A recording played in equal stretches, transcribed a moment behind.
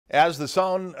As the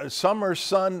summer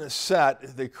sun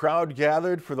set, the crowd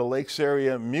gathered for the Lakes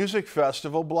Area Music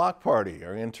Festival block party.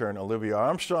 Our intern Olivia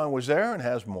Armstrong was there and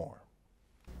has more.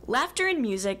 Laughter and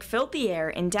music filled the air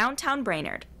in downtown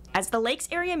Brainerd as the Lakes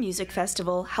Area Music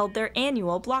Festival held their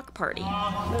annual block party.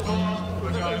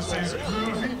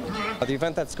 The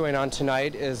event that's going on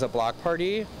tonight is a block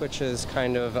party, which is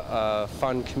kind of a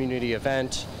fun community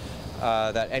event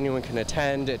that anyone can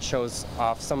attend. It shows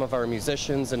off some of our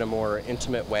musicians in a more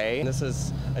intimate way. This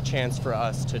is a chance for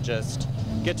us to just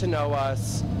get to know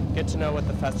us, get to know what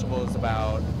the festival is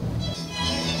about.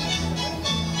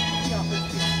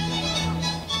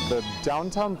 The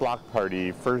Downtown Block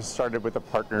Party first started with a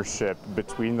partnership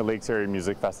between the Lakes Area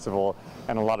Music Festival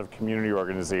and a lot of community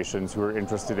organizations who are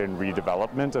interested in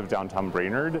redevelopment of downtown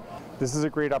Brainerd. This is a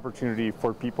great opportunity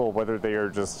for people, whether they are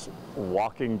just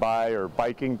walking by or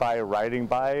biking by or riding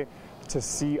by, to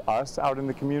see us out in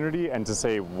the community and to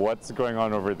say what's going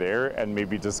on over there and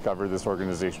maybe discover this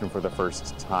organization for the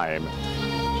first time.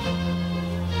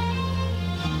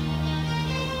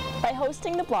 By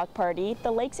hosting the block party,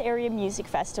 the Lakes Area Music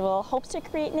Festival hopes to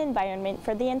create an environment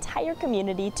for the entire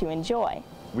community to enjoy.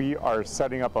 We are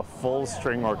setting up a full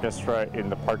string orchestra in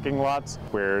the parking lots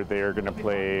where they are going to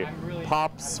play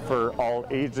pops for all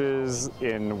ages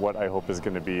in what I hope is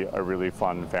going to be a really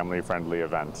fun, family-friendly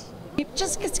event. It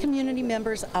just gets community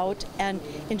members out and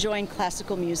enjoying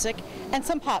classical music and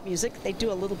some pop music. They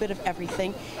do a little bit of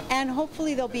everything, and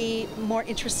hopefully they'll be more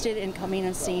interested in coming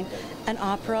and seeing an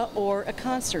opera or a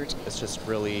concert. It's just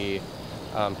really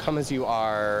come as you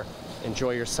are,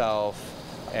 enjoy yourself,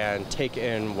 and take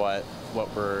in what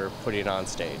we're putting on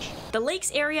stage. The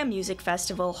Lakes Area Music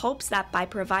Festival hopes that by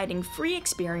providing free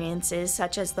experiences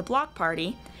such as the block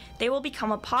party, they will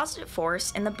become a positive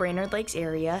force in the Brainerd Lakes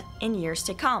area in years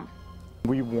to come.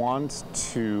 We want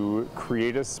to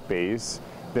create a space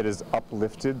that is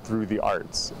uplifted through the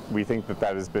arts. We think that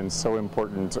that has been so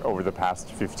important over the past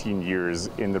 15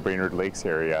 years in the Brainerd Lakes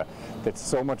area, that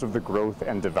so much of the growth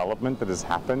and development that has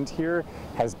happened here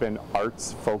has been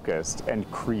arts focused and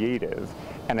creative.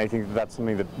 And I think that that's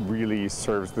something that really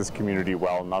serves this community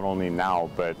well, not only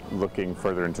now, but looking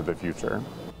further into the future.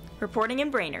 Reporting in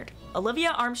Brainerd,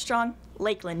 Olivia Armstrong,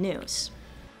 Lakeland News.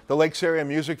 The Lakes Area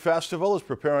Music Festival is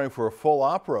preparing for a full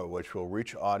opera, which will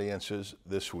reach audiences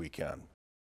this weekend.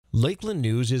 Lakeland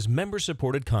News is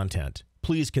member-supported content.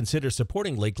 Please consider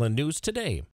supporting Lakeland News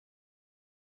today.